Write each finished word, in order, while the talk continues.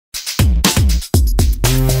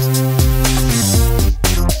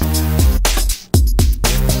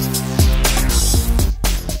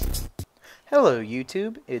Hello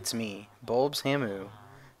YouTube, it's me, Bulbs Hamuu,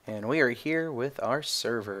 and we are here with our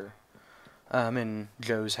server. I'm in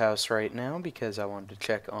Joe's house right now because I wanted to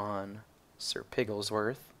check on Sir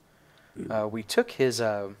Pigglesworth. We took his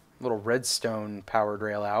little redstone powered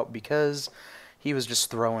rail out because he was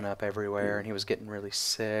just throwing up everywhere and he was getting really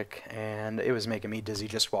sick and it was making me dizzy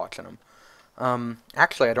just watching him.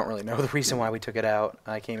 Actually, I don't really know the reason why we took it out.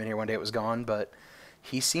 I came in here one day, it was gone, but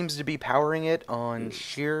he seems to be powering it on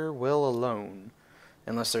sheer will alone.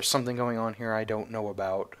 Unless there's something going on here I don't know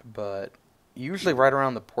about, but usually right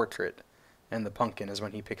around the portrait and the pumpkin is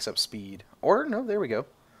when he picks up speed. Or, no, there we go.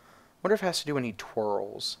 Wonder if it has to do when he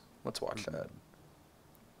twirls. Let's watch that.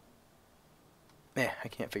 I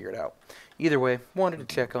can't figure it out. Either way, wanted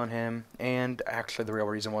to check on him, and actually the real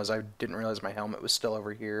reason was I didn't realize my helmet was still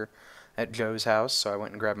over here at Joe's house, so I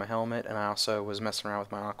went and grabbed my helmet, and I also was messing around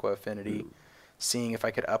with my Aqua Affinity, seeing if I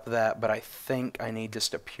could up that, but I think I need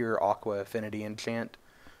just a pure Aqua Affinity enchant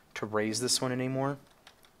to raise this one anymore.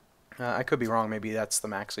 I could be wrong, maybe that's the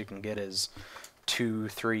max you can get is 2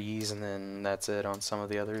 3s, and then that's it on some of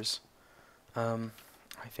the others. I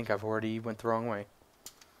think I've already went the wrong way.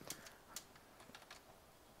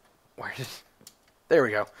 Where did... There we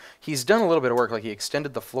go. He's done a little bit of work, like he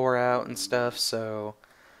extended the floor out and stuff, so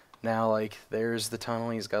now, like, there's the tunnel.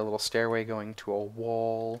 He's got a little stairway going to a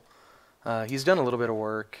wall. He's done a little bit of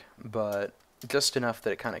work, but just enough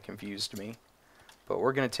that it kind of confused me. But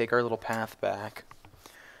we're going to take our little path back.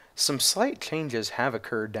 Some slight changes have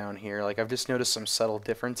occurred down here. Like, I've just noticed some subtle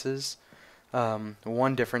differences.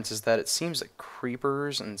 One difference is that it seems that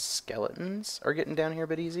creepers and skeletons are getting down here a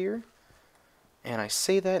bit easier. And I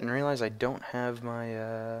say that and realize I don't have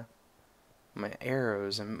my my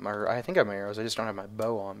arrows, or I think I have my arrows, I just don't have my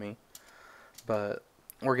bow on me. But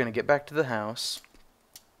we're going to get back to the house,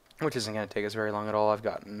 which isn't going to take us very long at all. I've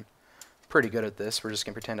gotten pretty good at this. We're just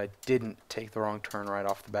going to pretend I didn't take the wrong turn right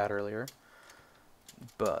off the bat earlier.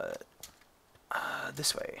 But,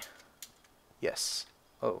 this way. Yes.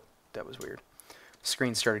 Oh, that was weird.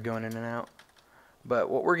 Screen started going in and out. But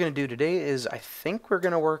what we're going to do today is I think we're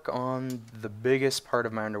going to work on the biggest part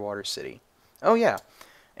of my underwater city. Oh, yeah.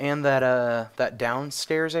 And that, that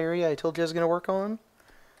downstairs area I told you I was going to work on.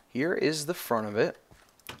 Here is the front of it.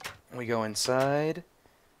 We go inside.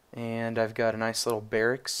 And I've got a nice little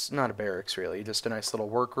barracks, not a barracks really, just a nice little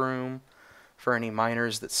workroom for any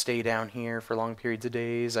miners that stay down here for long periods of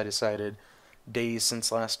days. I decided days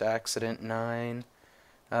since last accident, 9.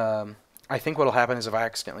 I think what'll happen is if I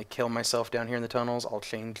accidentally kill myself down here in the tunnels, I'll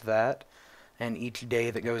change that. And each day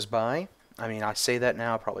that goes by, I mean, I say that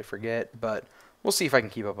now, I'll probably forget, but we'll see if I can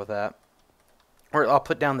keep up with that. Or I'll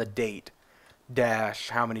put down the date, dash,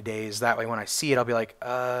 how many days, that way when I see it, I'll be like,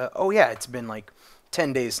 oh yeah, it's been like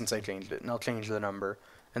 10 days since I changed it, and I'll change the number.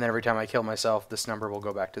 And then every time I kill myself, this number will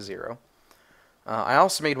go back to 0. I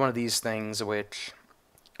also made one of these things, which,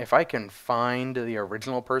 if I can find the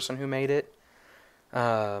original person who made it,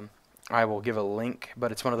 I will give a link,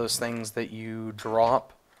 but it's one of those things that you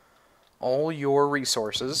drop all your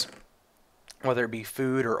resources, whether it be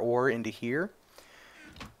food or ore, into here,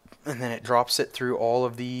 and then it drops it through all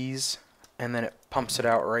of these, and then it pumps it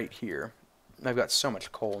out right here. I've got so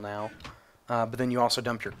much coal now. But then you also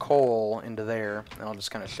dump your coal into there, and I'll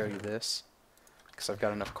just kind of show you this, because I've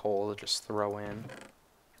got enough coal to just throw in.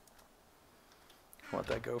 Let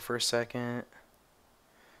that go for a second.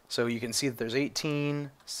 So you can see that there's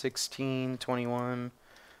 18, 16, 21,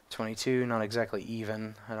 22, not exactly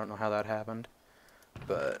even. I don't know how that happened.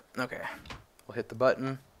 But, okay. We'll hit the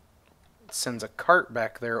button. It sends a cart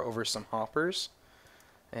back there over some hoppers.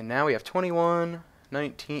 And now we have 21,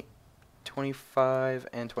 19, 25,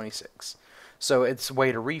 and 26. So it's a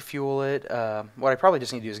way to refuel it. What I probably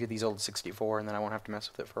just need to do is get these old 64, and then I won't have to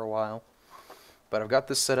mess with it for a while. But I've got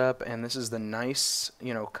this set up, and this is the nice,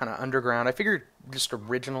 you know, kind of underground. I figured just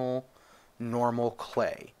original, normal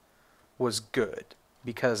clay was good.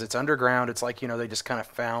 Because it's underground, it's like, you know, they just kind of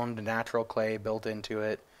found natural clay, built into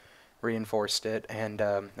it, reinforced it, and,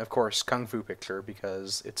 of course, Kung Fu picture,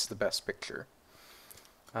 because it's the best picture.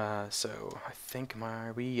 So, I think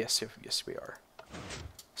yes, we are.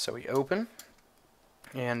 So we open.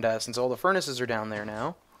 And since all the furnaces are down there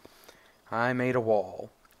now, I made a wall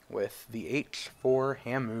with the H for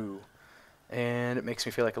Hamuu. And it makes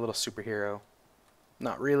me feel like a little superhero.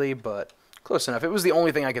 Not really, but close enough. It was the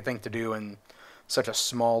only thing I could think to do in such a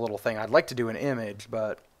small little thing. I'd like to do an image,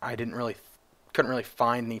 but I couldn't really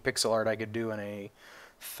find any pixel art I could do in a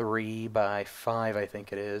 3 by 5, I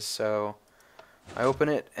think it is. So I open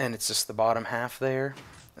it, and it's just the bottom half there,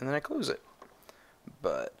 and then I close it.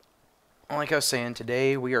 But like I was saying,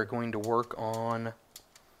 today we are going to work on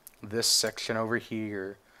this section over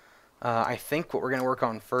here. I think what we're going to work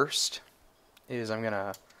on first is I'm going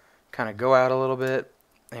to kind of go out a little bit,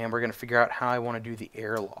 and we're going to figure out how I want to do the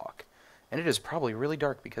airlock. And it is probably really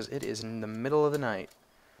dark because it is in the middle of the night.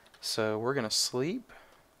 So we're going to sleep.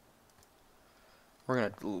 We're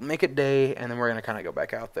going to make it day, and then we're going to kind of go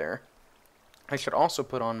back out there. I should also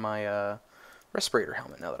put on my respirator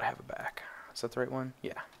helmet now that I have it back. Is that the right one?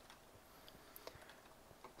 Yeah.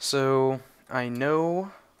 So I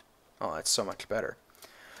know... Oh, that's so much better.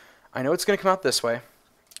 I know it's going to come out this way,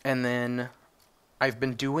 and then I've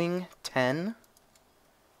been doing 10,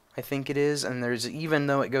 I think it is, and there's, even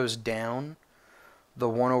though it goes down, the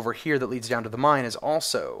one over here that leads down to the mine is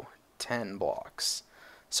also 10 blocks.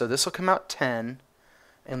 So this will come out 10,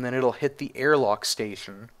 and then it'll hit the airlock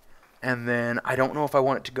station, and then I don't know if I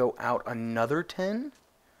want it to go out another 10,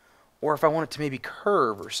 or if I want it to maybe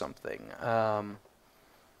curve or something,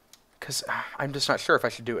 because I'm just not sure if I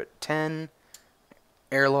should do it 10,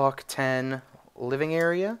 airlock, 10, living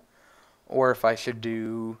area, or if I should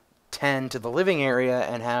do 10 to the living area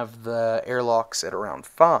and have the airlocks at around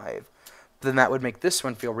 5. Then that would make this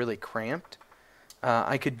one feel really cramped.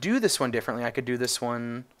 I could do this one differently. I could do this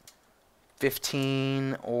one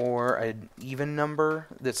 15 or an even number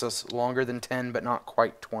that's longer than 10 but not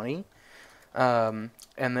quite 20. And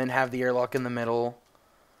then have the airlock in the middle.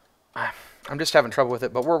 I'm just having trouble with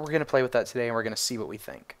it, but we're going to play with that today and we're going to see what we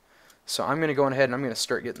think. So I'm going to go ahead and I'm going to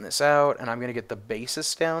start getting this out, and I'm going to get the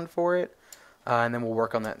basis down for it, and then we'll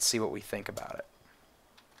work on that and see what we think about it.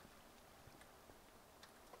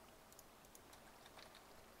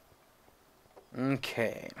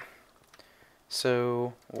 Okay,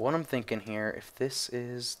 so what I'm thinking here, if this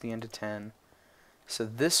is the end of 10, so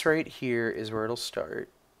this right here is where it'll start,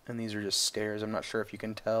 and these are just stairs. I'm not sure if you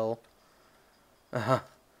can tell.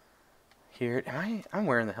 Here, I'm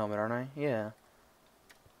wearing the helmet, aren't I? Yeah.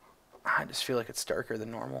 I just feel like it's darker than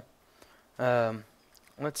normal.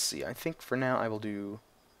 Let's see, I think for now I will do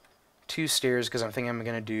 2 stairs, because I'm thinking I'm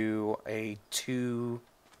going to do a 2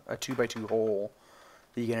 by 2 hole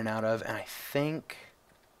that you get in and out of, and I think,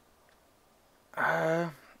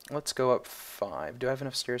 let's go up 5. Do I have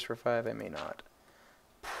enough stairs for 5? I may not.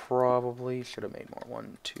 Probably should have made more.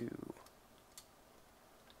 1, 2,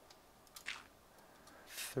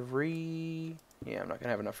 3. Yeah, I'm not going to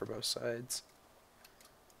have enough for both sides.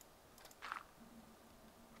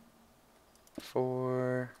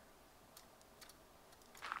 4.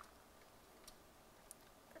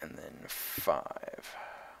 And then 5.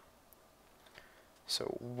 So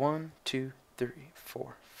 1, 2, 3,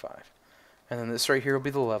 4, 5. And then this right here will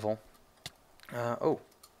be the level. Oh,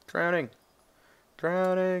 drowning.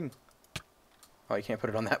 Drowning. Oh, you can't put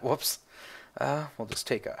it on that. Whoops. We'll just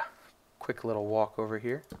take a quick little walk over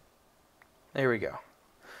here. There we go.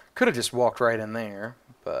 Could have just walked right in there,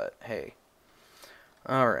 but hey.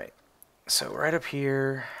 Alright. So right up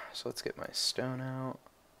here, so let's get my stone out.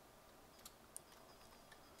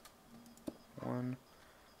 1,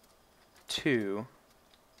 2,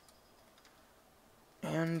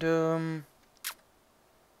 and go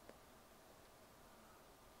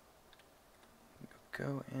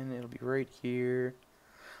in, it'll be right here.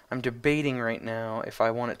 I'm debating right now if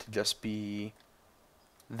I want it to just be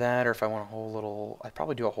that, or if I want a whole little, I'd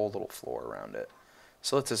probably do a whole little floor around it.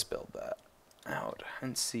 So let's just build that out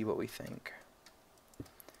and see what we think.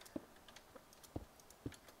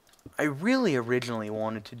 I really originally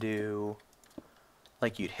wanted to do,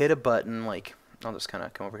 like, you'd hit a button, like, I'll just kind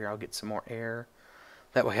of come over here, I'll get some more air.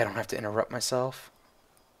 That way I don't have to interrupt myself.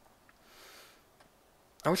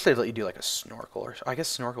 I wish they'd let you do, like, a snorkel, or I guess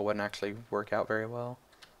snorkel wouldn't actually work out very well.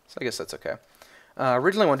 So I guess that's okay.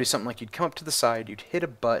 Originally I wanted to do something like you'd come up to the side, you'd hit a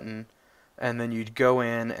button, and then you'd go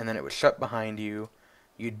in, and then it would shut behind you.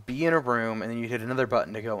 You'd be in a room, and then you'd hit another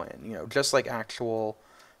button to go in. You know, just like actual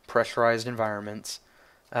pressurized environments,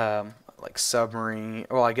 like submarine.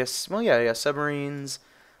 Well, I guess, well, yeah, submarines,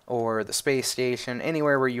 or the space station,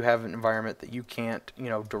 anywhere where you have an environment that you can't, you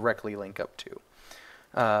know, directly link up to.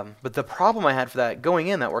 But the problem I had for that, going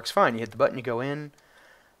in, that works fine. You hit the button, you go in,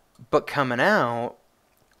 but coming out,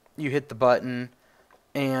 you hit the button,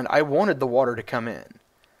 and I wanted the water to come in.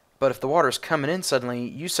 But if the water's coming in suddenly,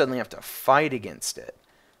 you suddenly have to fight against it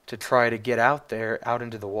to try to get out there, out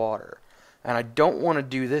into the water. And I don't want to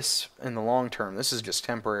do this in the long term. This is just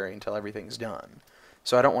temporary until everything's done.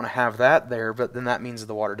 So I don't want to have that there, but then that means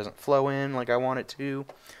the water doesn't flow in like I want it to.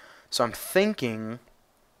 So I'm thinking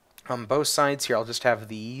on both sides here, I'll just have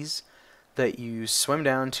these that you swim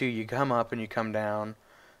down to, you come up and you come down.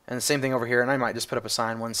 And the same thing over here, and I might just put up a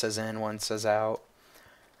sign, one says in, one says out.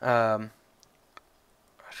 I'm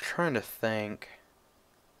trying to think.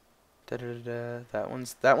 That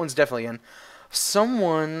one's definitely in.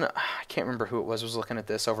 Someone, I can't remember who it was looking at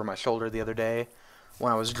this over my shoulder the other day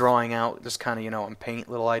when I was drawing out just kind of, on paint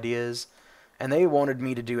little ideas. And they wanted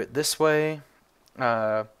me to do it this way,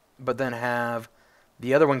 but then have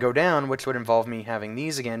the other one go down, which would involve me having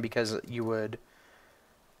these again because you would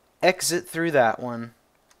exit through that one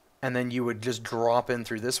and then you would just drop in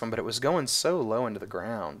through this one, but it was going so low into the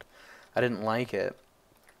ground. I didn't like it.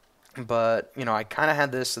 But, I kind of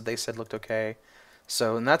had this that they said looked okay.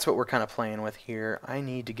 So, and that's what we're kind of playing with here. I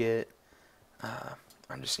need to get, I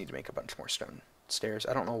just need to make a bunch more stone stairs.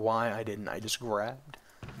 I don't know why I didn't. I just grabbed.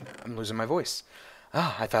 I'm losing my voice.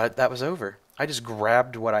 Ah, I thought that was over. I just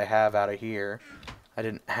grabbed what I have out of here. I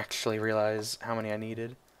didn't actually realize how many I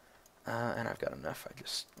needed. And I've got enough.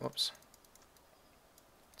 Whoops.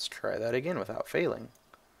 Let's try that again without failing.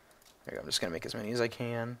 There you go. I'm just going to make as many as I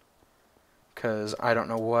can, because I don't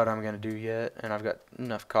know what I'm going to do yet, and I've got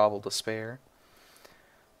enough cobble to spare.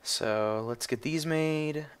 So let's get these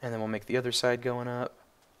made, and then we'll make the other side going up.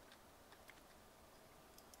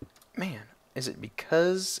 Man, is it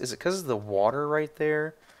because of the water right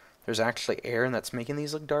there? There's actually air, and that's making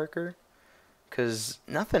these look darker? Because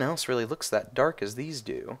nothing else really looks that dark as these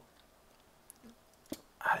do.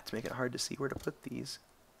 It's making it hard to see where to put these.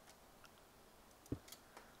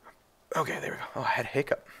 Okay, there we go. Oh, I had a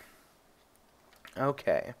hiccup.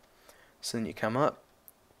 Okay. So then you come up,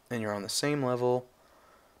 and you're on the same level.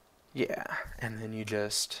 Yeah, and then you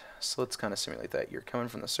just... So let's kind of simulate that. You're coming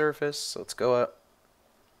from the surface, so let's go up.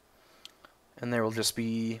 And there will just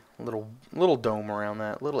be a little dome around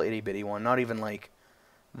that, little itty-bitty one. Not even like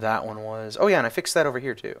that one was. Oh yeah, and I fixed that over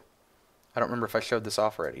here too. I don't remember if I showed this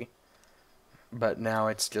off already. But now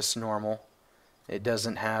it's just normal. It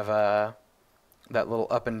doesn't have that little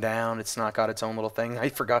up and down. It's not got its own little thing. I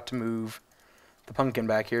forgot to move the pumpkin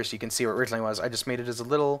back here so you can see what it originally was. I just made it as a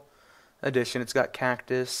little addition. It's got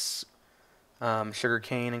cactus, sugar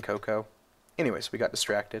cane, and cocoa. Anyways, we got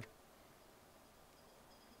distracted.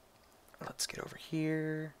 Let's get over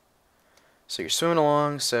here. So you're swimming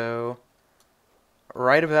along, so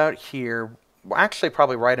right about here, well, actually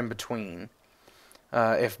probably right in between.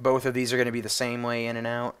 If both of these are going to be the same way in and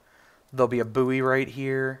out, there'll be a buoy right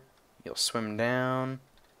here. You'll swim down.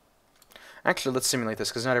 Actually, let's simulate this,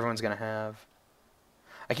 because not everyone's going to have...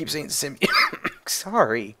 I keep saying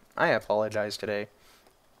Sorry. I apologize today.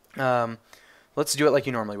 Let's do it like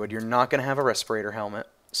you normally would. You're not going to have a respirator helmet,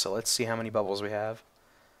 so let's see how many bubbles we have.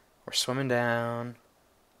 We're swimming down.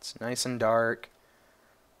 It's nice and dark.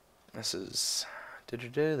 This is...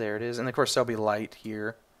 There it is. And of course, there'll be light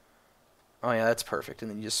here. Oh yeah, that's perfect. And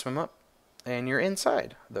then you just swim up, and you're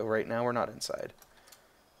inside. Though right now we're not inside.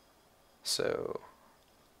 So...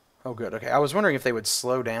 Oh good, okay. I was wondering if they would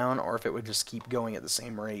slow down, or if it would just keep going at the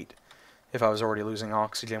same rate if I was already losing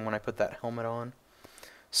oxygen when I put that helmet on.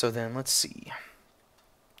 So then, let's see.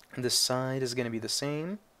 This side is going to be the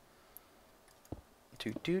same.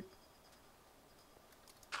 Doot doot.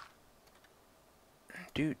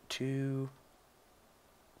 Doot 2,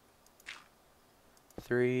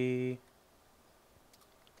 3,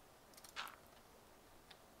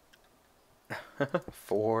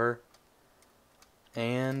 4,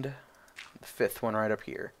 and the fifth one right up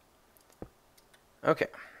here. Okay,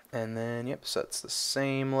 and then, yep, so that's the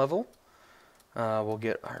same level. We'll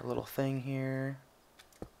get our little thing here.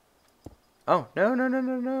 Oh, no, no, no,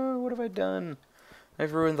 no, no, what have I done?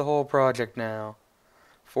 I've ruined the whole project now.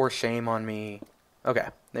 For shame on me. Okay,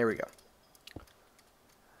 there we go.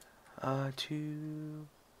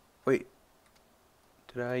 Wait.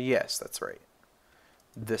 Did I? Yes, that's right.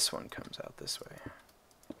 This one comes out this way.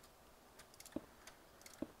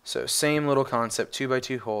 So same little concept,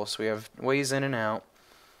 2x2 holes. So we have ways in and out.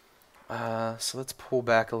 So let's pull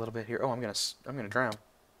back a little bit here. Oh, I'm gonna drown.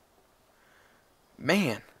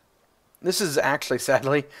 Man, this is actually,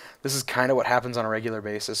 sadly, this is kind of what happens on a regular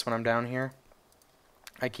basis when I'm down here.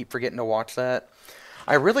 I keep forgetting to watch that.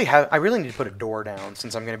 I really need to put a door down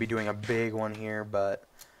since I'm going to be doing a big one here, but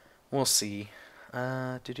we'll see.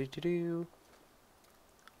 It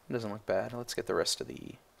doesn't look bad. Let's get the rest of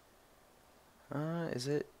the... is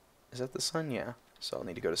that the sun? Yeah. So I'll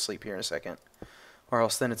need to go to sleep here in a second. Or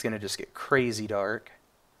else then it's going to just get crazy dark.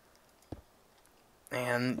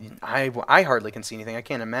 And I hardly can see anything. I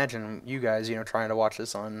can't imagine you guys, trying to watch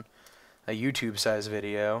this on a YouTube-sized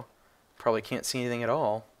video. Probably can't see anything at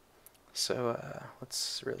all. So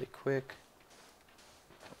let's really quick.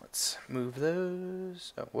 Let's move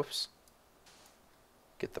those. Oh, whoops.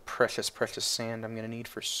 Get the precious, precious sand I'm going to need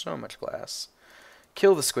for so much glass.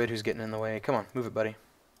 Kill the squid who's getting in the way. Come on, move it, buddy.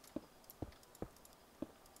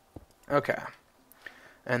 Okay.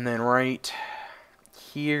 And then right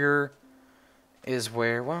here is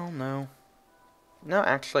where, well, no. No,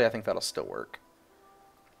 actually, I think that'll still work.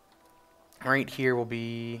 Right here will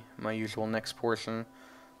be my usual next portion.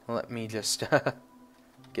 Let me just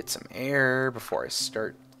get some air before I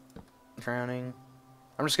start drowning.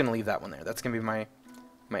 I'm just going to leave that one there. That's going to be my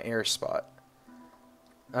air spot.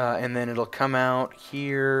 And then it'll come out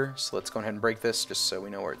here. So let's go ahead and break this just so we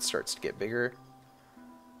know where it starts to get bigger.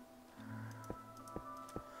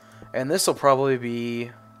 And this will probably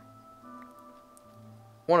be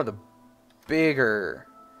one of the bigger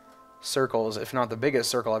circles, if not the biggest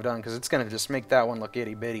circle I've done, because it's going to just make that one look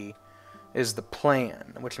itty-bitty, is the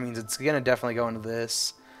plan, which means it's going to definitely go into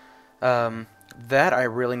this. That I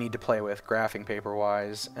really need to play with, graphing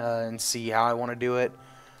paper-wise, and see how I want to do it.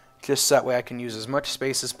 Just so that way I can use as much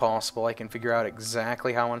space as possible. I can figure out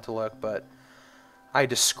exactly how I want it to look, but I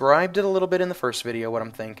described it a little bit in the first video, what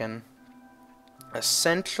I'm thinking.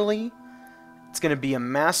 Essentially, it's going to be a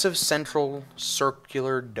massive central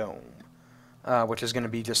circular dome, which is going to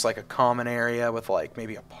be just like a common area with like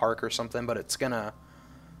maybe a park or something, but it's going to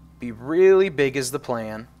be really big is the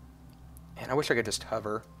plan. And I wish I could just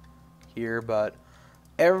hover here, but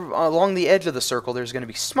along the edge of the circle there's going to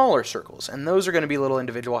be smaller circles, and those are going to be little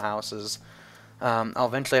individual houses. I'll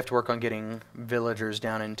eventually have to work on getting villagers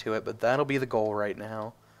down into it, but that'll be the goal right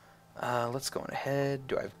now. Let's go on ahead.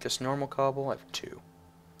 Do I have just normal cobble? I have 2.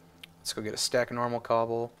 Let's go get a stack of normal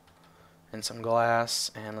cobble and some glass,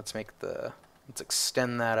 and let's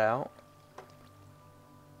extend that out.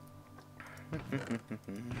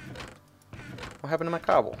 What happened to my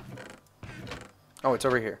cobble? Oh, it's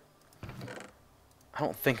over here. I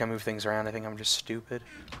don't think I move things around. I think I'm just stupid.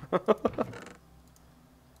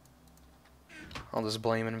 I'll just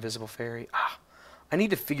blame an invisible fairy. I need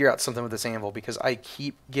to figure out something with this anvil because I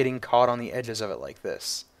keep getting caught on the edges of it like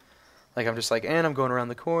this. Like, I'm just like, and I'm going around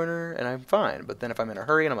the corner, and I'm fine. But then if I'm in a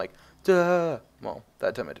hurry, and I'm like, duh. Well,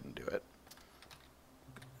 that time I didn't do it.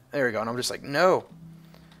 There we go. And I'm just like, no.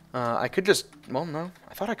 I could just, well, no.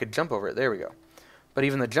 I thought I could jump over it. There we go. But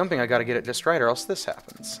even the jumping, I got to get it just right, or else this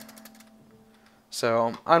happens.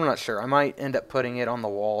 So, I'm not sure. I might end up putting it on the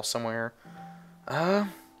wall somewhere. Oh,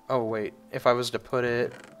 wait. If I was to put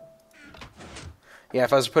it... Yeah,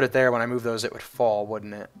 if I was to put it there, when I move those, it would fall,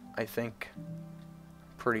 wouldn't it? I think.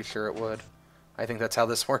 Pretty sure it would. I think that's how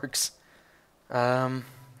this works. Yeah,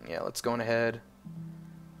 let's go on ahead.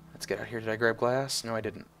 Let's get out here. Did I grab glass? No, I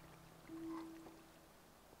didn't.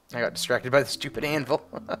 I got distracted by the stupid anvil.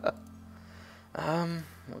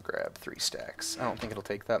 We'll grab 3 stacks. I don't think it'll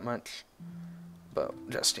take that much, but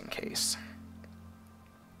just in case.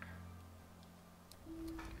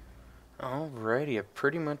 Alrighty, I've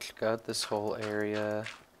pretty much got this whole area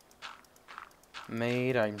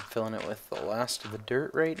made. I'm filling it with the last of the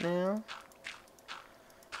dirt right now.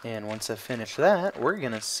 And once I finish that, we're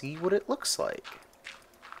gonna see what it looks like.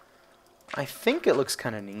 I think it looks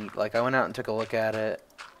kind of neat. Like, I went out and took a look at it,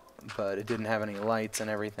 but it didn't have any lights and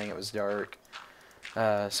everything. It was dark.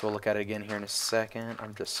 So we'll look at it again here in a second.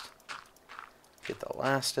 I'm just get the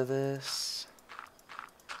last of this.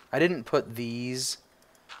 I didn't put these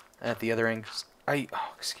at the other end.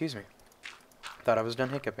 Oh, excuse me. Thought I was done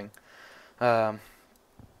hiccuping. I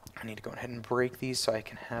need to go ahead and break these so I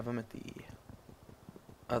can have them at the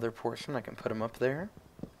other portion. I can put them up there.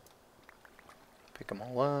 Pick them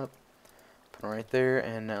all up. Put them right there.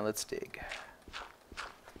 And now let's dig.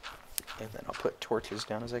 And then I'll put torches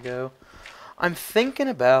down as I go. I'm thinking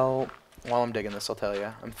about, while I'm digging this, I'll tell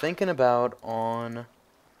you. I'm thinking about on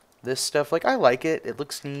this stuff. Like, I like it. It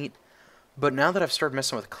looks neat. But now that I've started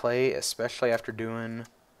messing with clay, especially after doing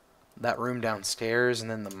that room downstairs and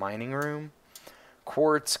then the mining room,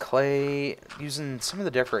 quartz, clay, using some of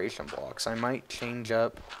the decoration blocks, I might change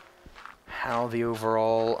up how the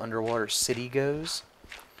overall underwater city goes.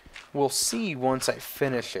 We'll see once I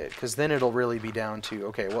finish it, because then it'll really be down to,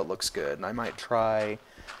 okay, what looks good? And I might try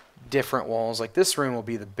different walls. Like, this room will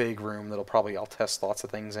be the big room that'll I'll test lots of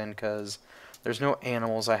things in, because there's no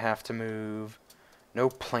animals I have to move. No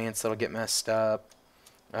plants that'll get messed up.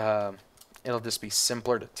 It'll just be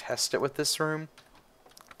simpler to test it with this room.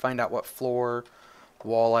 Find out what floor,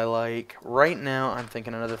 wall I like. Right now, I'm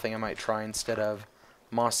thinking another thing I might try instead of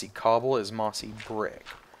mossy cobble is mossy brick.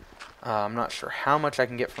 I'm not sure how much I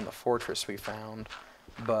can get from the fortress we found,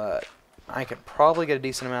 but I could probably get a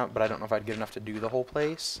decent amount, but I don't know if I'd get enough to do the whole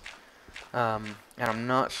place. And I'm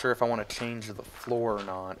not sure if I want to change the floor or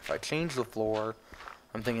not. If I change the floor,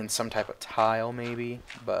 I'm thinking some type of tile maybe,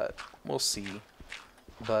 but we'll see.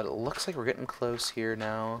 But it looks like we're getting close here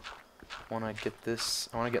now. I want to get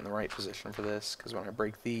in the right position for this, because when I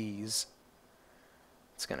break these,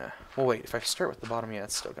 it's gonna, well, wait, if I start with the bottom, yeah,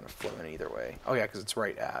 it's still gonna flow in either way. Oh yeah, because it's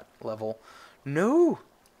right at level. No!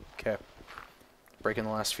 Okay. breaking the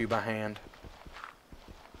last few by hand.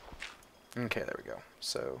 Okay, there we go.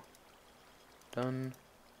 So, done,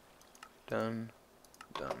 done,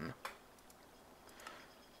 done.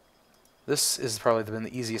 This is probably been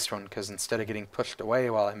the easiest one, because instead of getting pushed away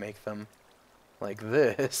while I make them like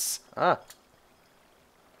this... Ah!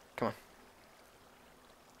 Come on.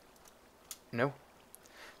 No.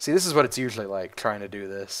 See, this is what it's usually like, trying to do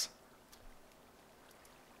this.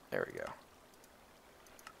 There we go.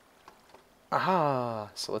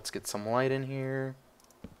 Aha! So let's get some light in here.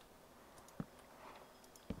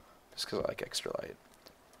 Just because I like extra light.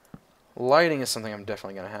 Lighting is something I'm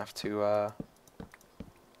definitely going to have to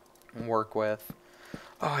work with.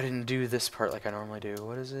 Oh, I didn't do this part like I normally do.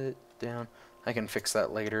 What is it? Down. I can fix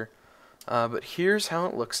that later. But here's how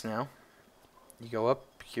it looks now. You go up.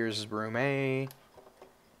 Here's room A.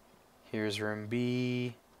 Here's room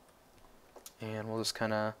B. And we'll just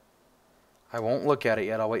kind of... I won't look at it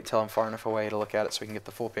yet. I'll wait till I'm far enough away to look at it so we can get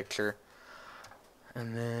the full picture.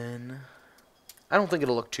 And then... I don't think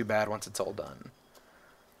it'll look too bad once it's all done.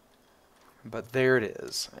 But there it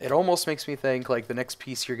is. It almost makes me think like the next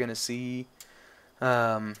piece you're going to see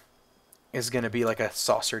is going to be like a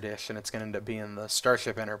saucer dish, and it's going to end up being the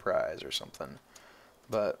Starship Enterprise or something.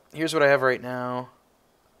 But here's what I have right now.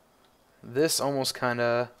 This almost kind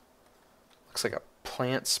of looks like a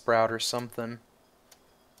plant sprout or something.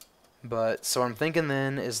 But so what I'm thinking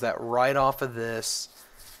then is that right off of this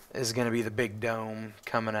is going to be the big dome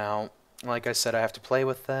coming out. Like I said, I have to play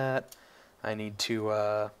with that. I need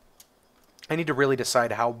to really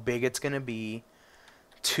decide how big it's going to be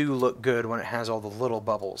to look good when it has all the little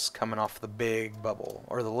bubbles coming off the big bubble,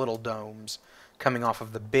 or the little domes coming off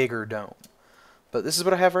of the bigger dome. But this is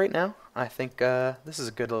what I have right now. I think this is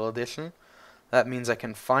a good little addition. That means I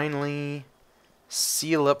can finally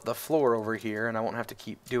seal up the floor over here, and I won't have to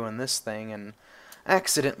keep doing this thing and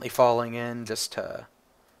accidentally falling in just to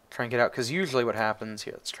try and get out. Because usually what happens...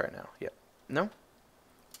 Here, let's try now. Yep. No?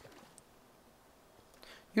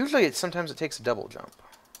 Usually sometimes it takes a double jump.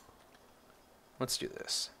 Let's do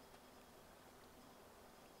this.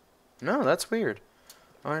 No, that's weird.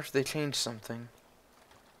 I wonder if they changed something.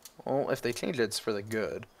 Well, if they changed it, it's for the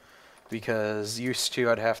good. Because used to,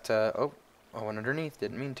 I'd have to... Oh, I went underneath.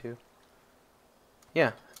 Didn't mean to.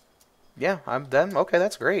 Yeah. Yeah, I'm done. Okay,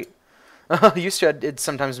 that's great. Used to, it'd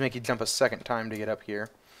sometimes make you jump a second time to get up here.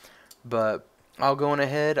 But I'll go on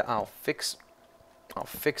ahead. I'll fix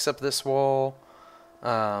up this wall.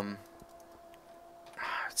 At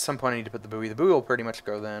some point I need to put the buoy. The buoy will pretty much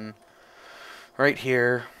go then right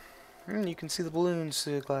here. And you can see the balloons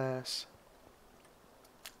through the glass.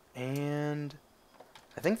 And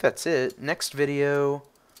I think that's it. Next video,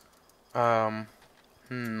 I'm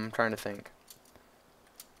trying to think.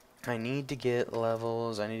 I need to get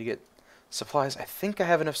levels. I need to get supplies. I think I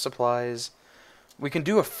have enough supplies. We can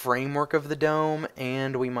do a framework of the dome,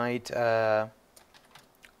 and we might, I'm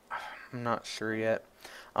not sure yet.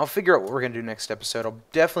 I'll figure out what we're going to do next episode. It'll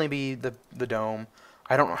definitely be the dome.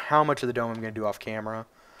 I don't know how much of the dome I'm going to do off camera.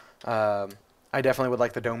 I definitely would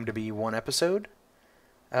like the dome to be one episode.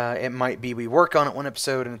 It might be we work on it one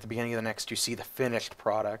episode, and at the beginning of the next you see the finished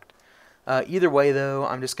product. Either way, though,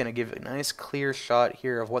 I'm just going to give a nice clear shot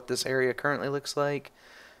here of what this area currently looks like,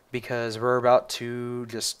 because we're about to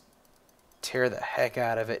just tear the heck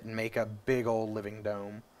out of it and make a big old living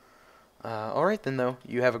dome. Alright then, though.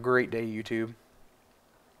 You have a great day, YouTube.